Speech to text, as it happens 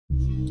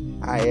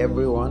Hi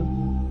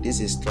everyone,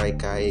 this is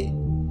Striker A.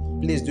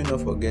 Please do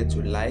not forget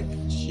to like,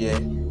 share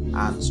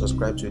and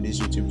subscribe to this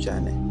YouTube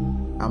channel.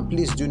 And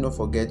please do not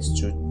forget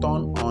to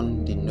turn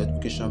on the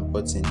notification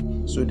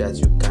button so that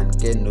you can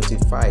get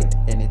notified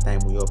anytime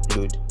we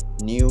upload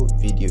new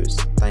videos.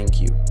 Thank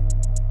you.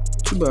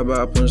 Baba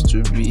happens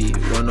to be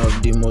one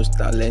of the most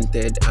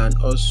talented and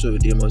also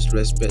the most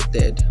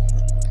respected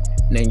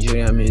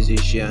Nigerian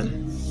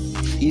musician.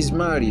 He's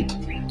married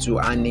to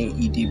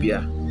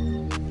Idibia,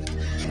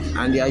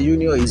 and their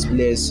union is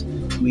blessed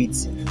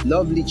with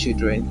lovely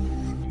children.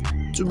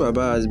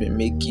 Baba has been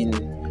making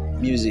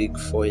music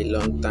for a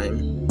long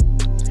time,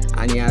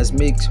 and he has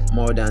made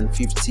more than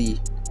 50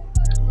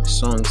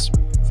 songs,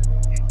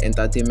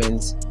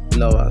 entertainment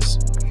lovers.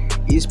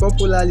 He is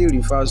popularly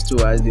referred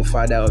to as the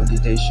father of the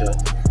nation,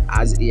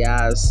 as he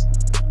has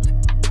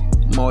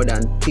more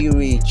than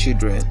 3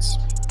 children.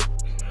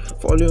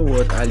 Following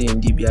what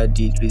Idibia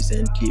did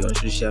recently on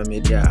social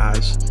media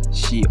as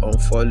she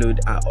unfollowed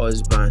her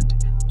husband,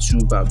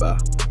 Baba.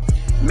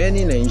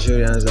 Many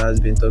Nigerians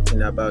have been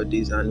talking about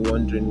this and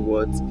wondering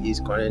what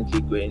is currently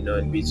going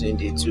on between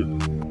the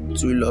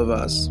two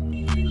lovers.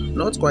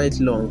 Not quite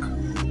long,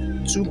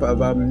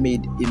 Baba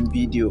made a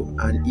video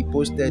and he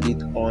posted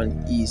it on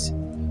his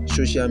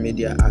social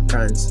media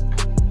accounts.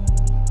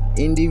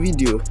 In the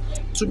video,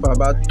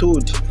 Baba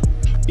told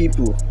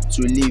people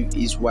to leave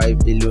his wife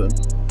alone.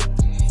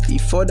 He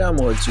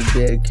furthermore to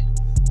beg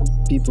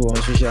people on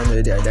social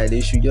media that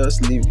they should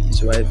just leave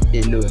his wife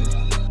alone.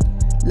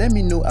 Let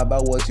me know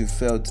about what you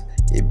felt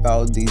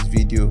about this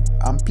video,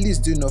 and please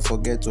do not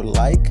forget to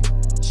like,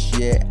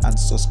 share and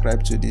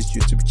subscribe to this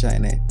YouTube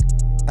channel.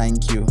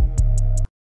 Thank you.